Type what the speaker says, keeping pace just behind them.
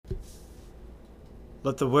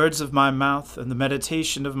Let the words of my mouth and the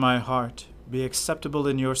meditation of my heart be acceptable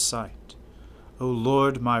in your sight, O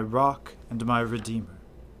Lord, my rock and my redeemer.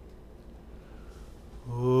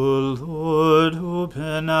 O Lord,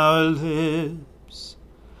 open our lips,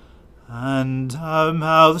 and our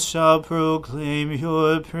mouth shall proclaim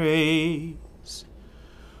your praise.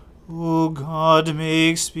 O God,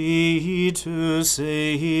 make speed to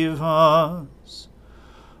save us.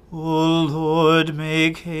 O Lord,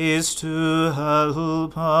 make haste to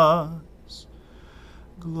help us.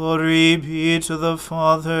 Glory be to the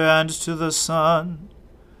Father, and to the Son,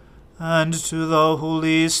 and to the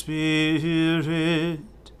Holy Spirit,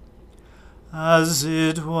 as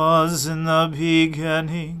it was in the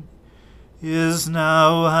beginning, is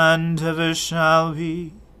now, and ever shall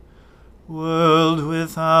be, world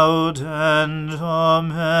without end.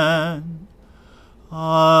 Amen.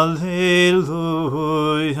 Alleluia.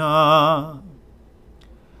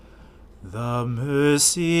 The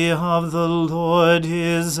mercy of the Lord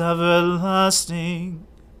is everlasting.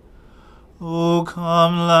 O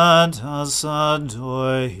come, let us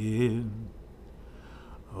adore him.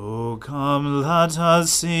 O come, let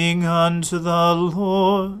us sing unto the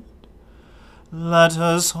Lord. Let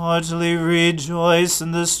us heartily rejoice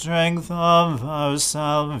in the strength of our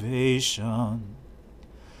salvation.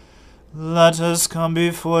 Let us come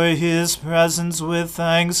before his presence with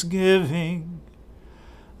thanksgiving,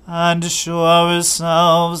 and show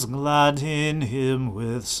ourselves glad in him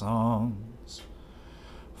with songs.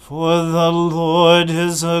 For the Lord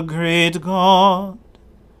is a great God,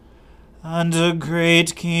 and a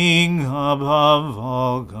great King above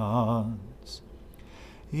all gods.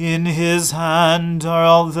 In his hand are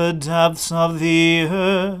all the depths of the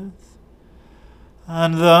earth,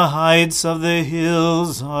 and the heights of the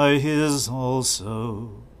hills are his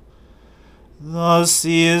also. The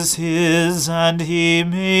sea is his, and he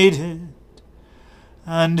made it,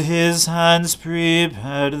 and his hands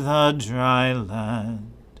prepared the dry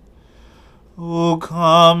land. O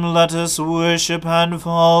come, let us worship and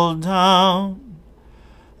fall down,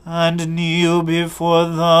 and kneel before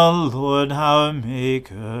the Lord our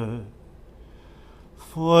Maker.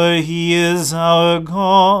 For he is our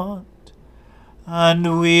God,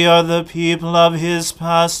 and we are the people of his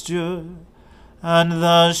pasture, and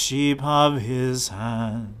the sheep of his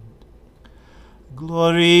hand.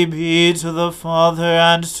 Glory be to the Father,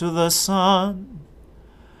 and to the Son,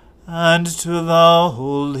 and to the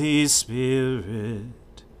Holy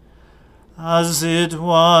Spirit, as it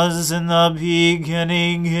was in the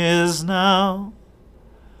beginning, is now,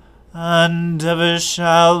 and ever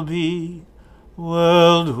shall be,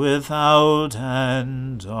 world without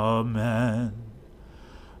end. Amen.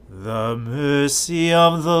 The mercy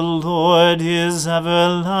of the Lord is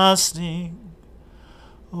everlasting.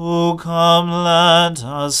 O come, let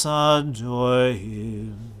us adore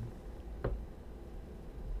him.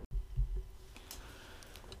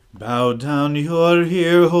 Bow down your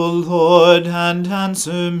ear, O Lord, and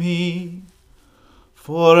answer me,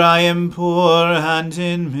 for I am poor and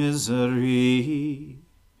in misery.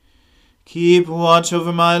 Keep watch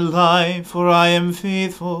over my life, for I am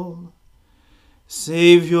faithful.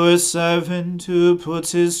 Save your servant who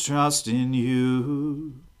puts his trust in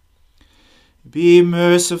you. Be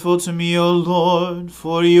merciful to me, O Lord,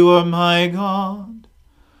 for you are my God.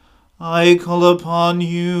 I call upon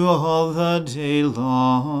you all the day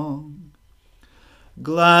long.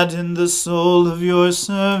 Gladden the soul of your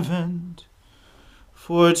servant,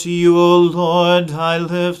 for to you, O Lord, I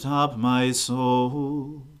lift up my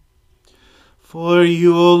soul. For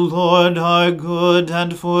you, O Lord, are good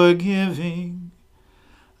and forgiving,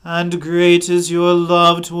 and great is your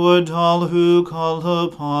love toward all who call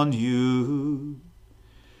upon you.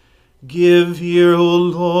 Give ear, O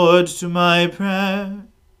Lord, to my prayer,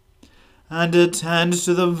 and attend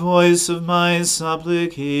to the voice of my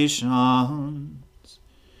supplications.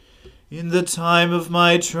 In the time of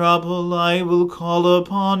my trouble I will call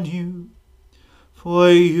upon you, for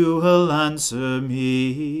you will answer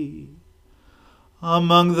me.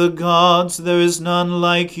 Among the gods there is none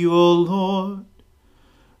like you, O Lord,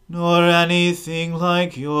 nor anything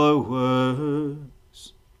like your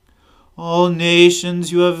works. All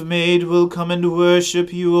nations you have made will come and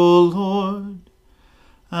worship you, O Lord,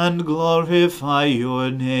 and glorify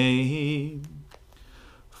your name.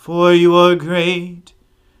 For you are great,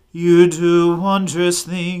 you do wondrous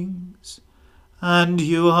things, and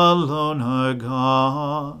you alone are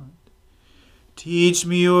God. Teach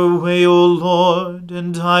me your way, O Lord,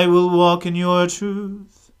 and I will walk in your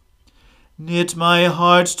truth. Knit my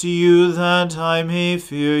heart to you that I may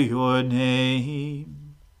fear your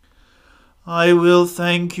name. I will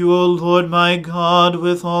thank you, O Lord my God,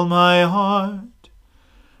 with all my heart,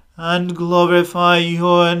 and glorify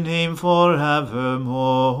your name forevermore.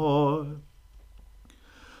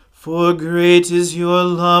 For great is your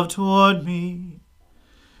love toward me.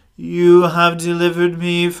 You have delivered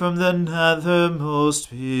me from the nethermost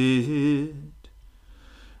pit.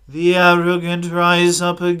 The arrogant rise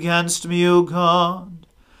up against me, O God,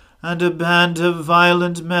 and a band of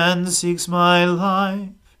violent men seeks my life.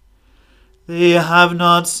 They have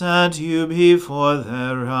not set you before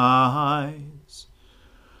their eyes.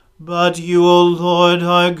 But you, O Lord,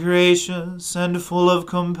 are gracious and full of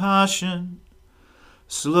compassion,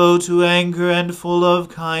 slow to anger and full of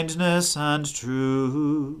kindness and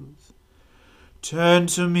truth. Turn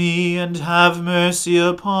to me and have mercy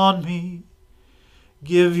upon me.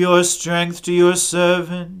 Give your strength to your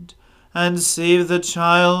servant, and save the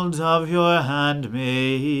child of your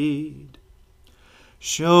handmaid.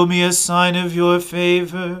 Show me a sign of your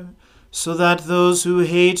favor, so that those who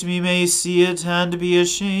hate me may see it and be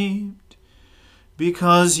ashamed.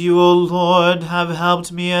 Because you, O Lord, have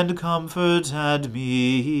helped me and comforted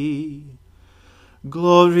me.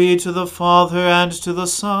 Glory to the Father, and to the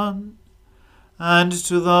Son, and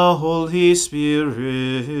to the Holy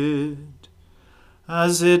Spirit,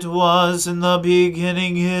 as it was in the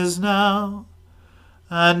beginning, is now,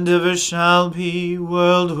 and ever shall be,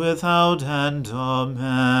 world without end.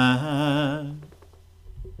 Amen.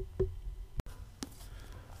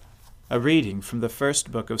 A reading from the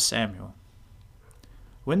first book of Samuel.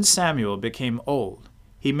 When Samuel became old,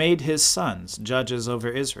 he made his sons judges over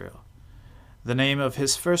Israel. The name of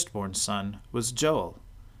his firstborn son was Joel,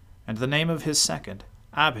 and the name of his second,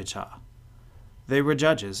 Abijah. They were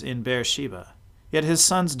judges in Beersheba. Yet his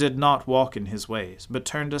sons did not walk in his ways, but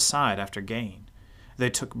turned aside after gain. They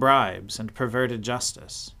took bribes and perverted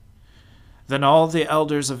justice. Then all the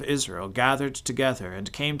elders of Israel gathered together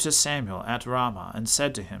and came to Samuel at Ramah and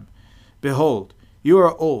said to him, Behold, you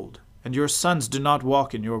are old, and your sons do not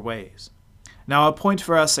walk in your ways. Now appoint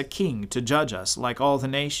for us a king to judge us like all the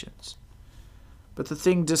nations. But the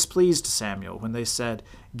thing displeased Samuel when they said,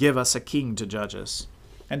 Give us a king to judge us.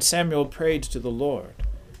 And Samuel prayed to the Lord.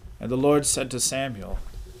 And the Lord said to Samuel,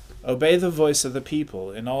 Obey the voice of the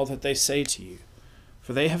people in all that they say to you,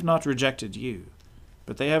 for they have not rejected you,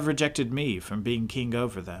 but they have rejected me from being king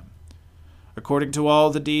over them. According to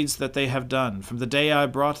all the deeds that they have done, from the day I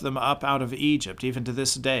brought them up out of Egypt, even to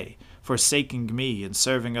this day, forsaking me and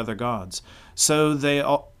serving other gods, so they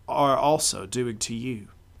are also doing to you.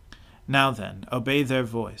 Now then, obey their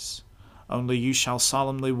voice. Only you shall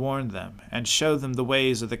solemnly warn them, and show them the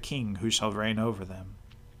ways of the king who shall reign over them.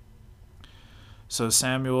 So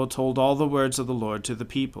Samuel told all the words of the Lord to the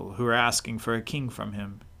people who were asking for a king from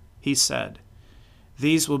him. He said,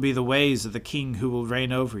 These will be the ways of the king who will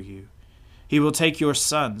reign over you. He will take your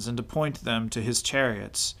sons and appoint them to his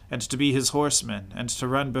chariots, and to be his horsemen, and to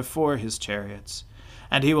run before his chariots.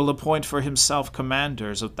 And he will appoint for himself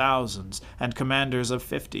commanders of thousands, and commanders of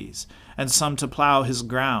 50s, and some to plow his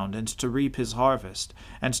ground, and to reap his harvest,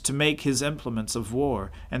 and to make his implements of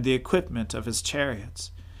war, and the equipment of his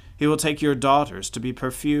chariots. He will take your daughters to be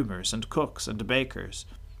perfumers and cooks and bakers.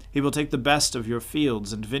 He will take the best of your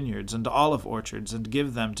fields and vineyards and olive orchards and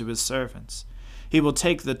give them to his servants. He will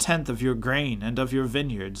take the 10th of your grain and of your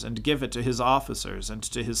vineyards and give it to his officers and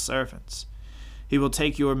to his servants. He will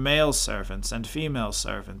take your male servants and female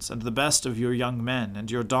servants and the best of your young men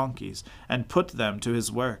and your donkeys and put them to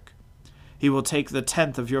his work. He will take the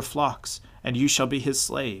 10th of your flocks, and you shall be his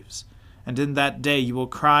slaves. And in that day you will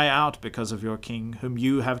cry out because of your king, whom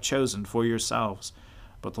you have chosen for yourselves.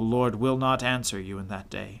 But the Lord will not answer you in that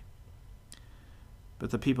day.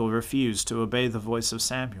 But the people refused to obey the voice of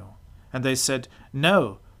Samuel. And they said,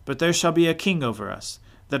 No, but there shall be a king over us,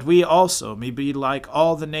 that we also may be like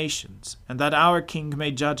all the nations, and that our king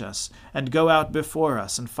may judge us, and go out before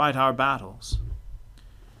us and fight our battles.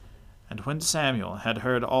 And when Samuel had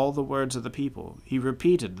heard all the words of the people, he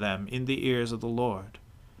repeated them in the ears of the Lord.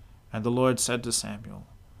 And the Lord said to Samuel,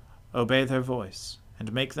 Obey their voice,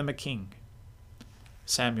 and make them a king.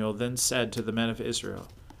 Samuel then said to the men of Israel,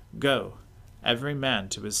 Go, every man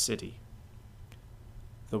to his city.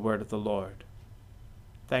 The word of the Lord.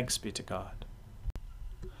 Thanks be to God.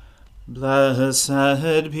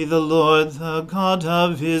 Blessed be the Lord, the God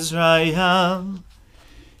of Israel.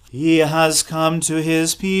 He has come to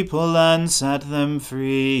his people and set them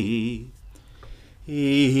free.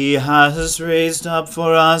 He has raised up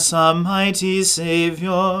for us a mighty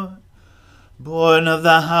Saviour, born of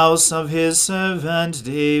the house of his servant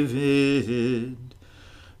David.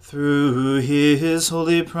 Through his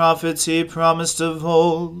holy prophets he promised of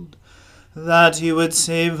old that he would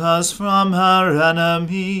save us from our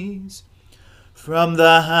enemies, from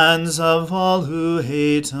the hands of all who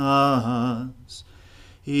hate us.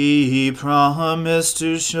 He promised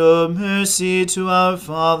to show mercy to our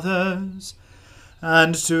fathers,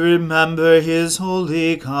 and to remember his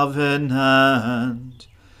holy covenant.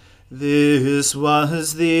 This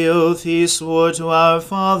was the oath he swore to our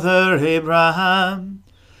father Abraham,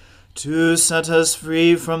 to set us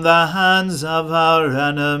free from the hands of our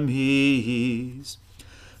enemies,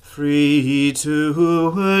 free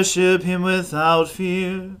to worship him without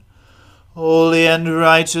fear, holy and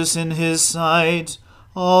righteous in his sight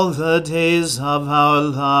all the days of our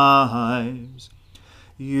lives.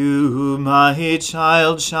 You, my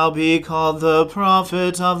child, shall be called the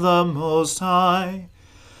prophet of the Most High,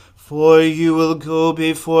 for you will go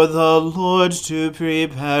before the Lord to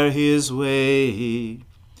prepare his way,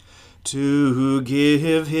 to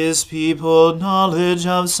give his people knowledge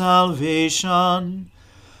of salvation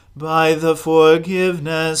by the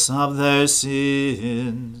forgiveness of their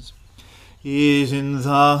sins, in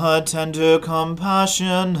the tender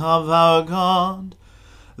compassion of our God.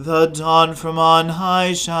 The dawn from on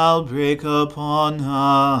high shall break upon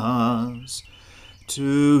us,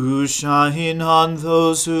 to shine on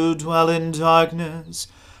those who dwell in darkness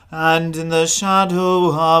and in the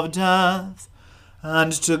shadow of death,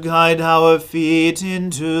 and to guide our feet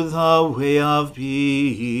into the way of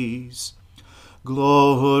peace.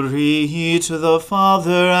 Glory to the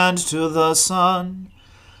Father, and to the Son,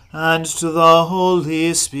 and to the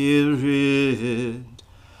Holy Spirit,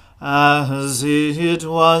 as it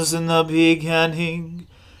was in the beginning,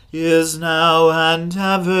 is now, and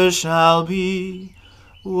ever shall be,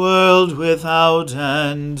 world without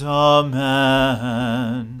end.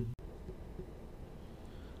 Amen.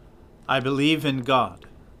 I believe in God,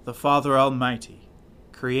 the Father Almighty,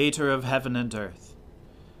 creator of heaven and earth.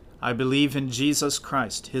 I believe in Jesus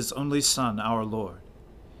Christ, his only Son, our Lord.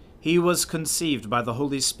 He was conceived by the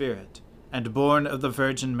Holy Spirit and born of the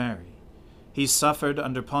Virgin Mary. He suffered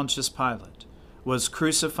under Pontius Pilate, was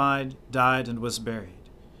crucified, died, and was buried.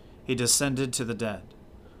 He descended to the dead.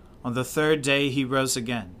 On the third day he rose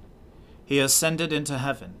again. He ascended into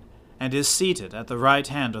heaven, and is seated at the right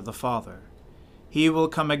hand of the Father. He will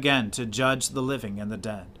come again to judge the living and the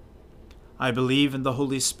dead. I believe in the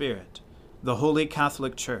Holy Spirit, the Holy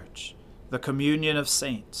Catholic Church, the communion of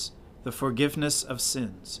saints, the forgiveness of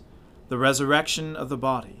sins, the resurrection of the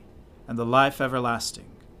body, and the life everlasting.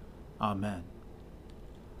 Amen.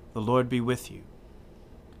 The Lord be with you.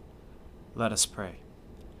 Let us pray.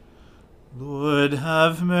 Lord,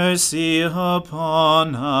 have mercy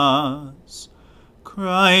upon us.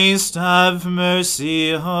 Christ, have mercy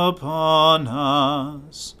upon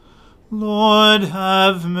us. Lord,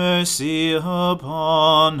 have mercy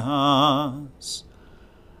upon us.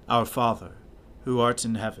 Our Father, who art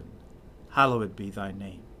in heaven, hallowed be thy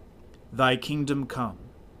name. Thy kingdom come,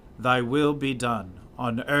 thy will be done,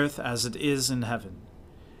 on earth as it is in heaven.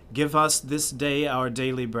 Give us this day our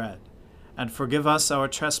daily bread, and forgive us our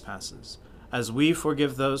trespasses, as we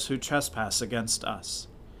forgive those who trespass against us.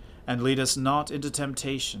 And lead us not into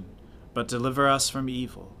temptation, but deliver us from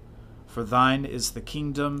evil. For thine is the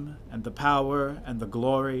kingdom, and the power, and the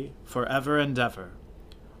glory, forever and ever.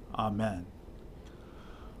 Amen.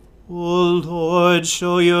 O Lord,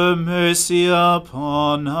 show your mercy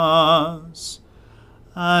upon us,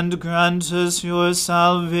 and grant us your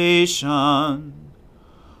salvation.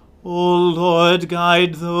 O Lord,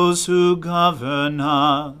 guide those who govern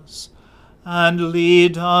us, and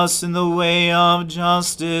lead us in the way of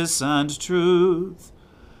justice and truth.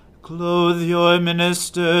 Clothe your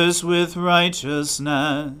ministers with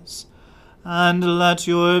righteousness, and let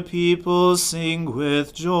your people sing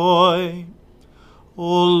with joy.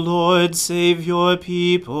 O Lord, save your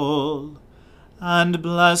people, and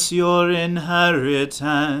bless your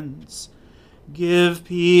inheritance. Give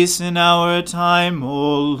peace in our time,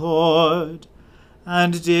 O Lord,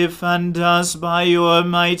 and defend us by your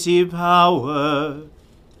mighty power.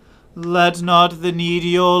 Let not the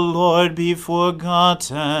needy, O Lord, be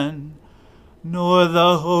forgotten, nor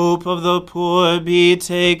the hope of the poor be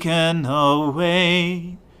taken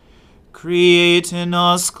away. Create in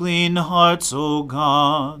us clean hearts, O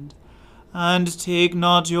God, and take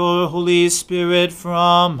not your Holy Spirit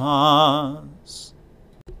from us.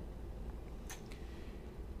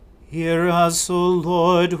 Hear us, O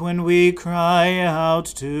Lord, when we cry out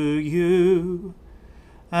to you,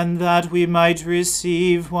 and that we might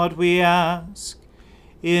receive what we ask,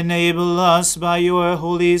 enable us by your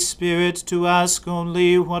Holy Spirit to ask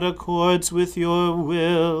only what accords with your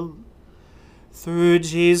will. Through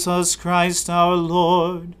Jesus Christ our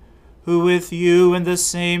Lord, who with you in the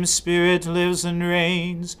same Spirit lives and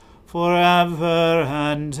reigns forever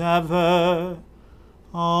and ever.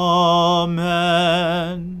 Amen.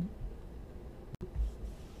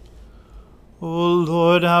 O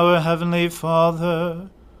Lord, our heavenly Father,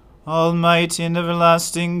 almighty and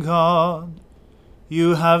everlasting God,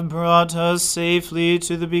 you have brought us safely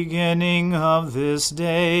to the beginning of this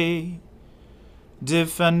day.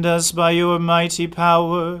 Defend us by your mighty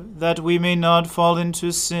power, that we may not fall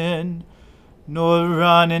into sin, nor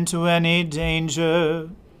run into any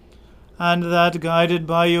danger, and that, guided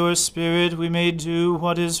by your Spirit, we may do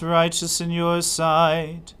what is righteous in your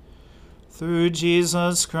sight. Through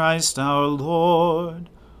Jesus Christ our Lord.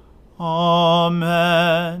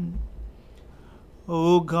 Amen.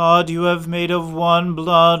 O God, you have made of one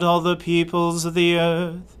blood all the peoples of the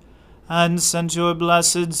earth, and sent your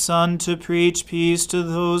blessed Son to preach peace to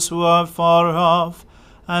those who are far off,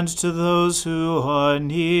 and to those who are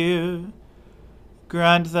near.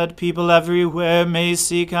 Grant that people everywhere may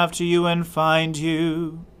seek after you and find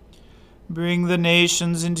you. Bring the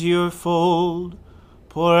nations into your fold.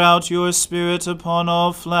 Pour out your Spirit upon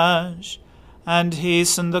all flesh, and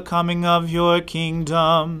hasten the coming of your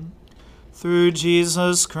kingdom. Through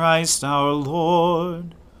Jesus Christ our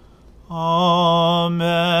Lord.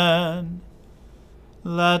 Amen.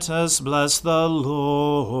 Let us bless the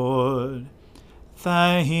Lord.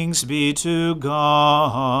 Thanks be to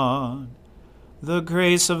God. The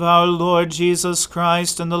grace of our Lord Jesus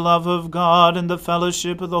Christ, and the love of God, and the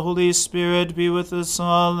fellowship of the Holy Spirit be with us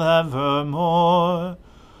all evermore.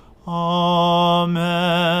 Amen.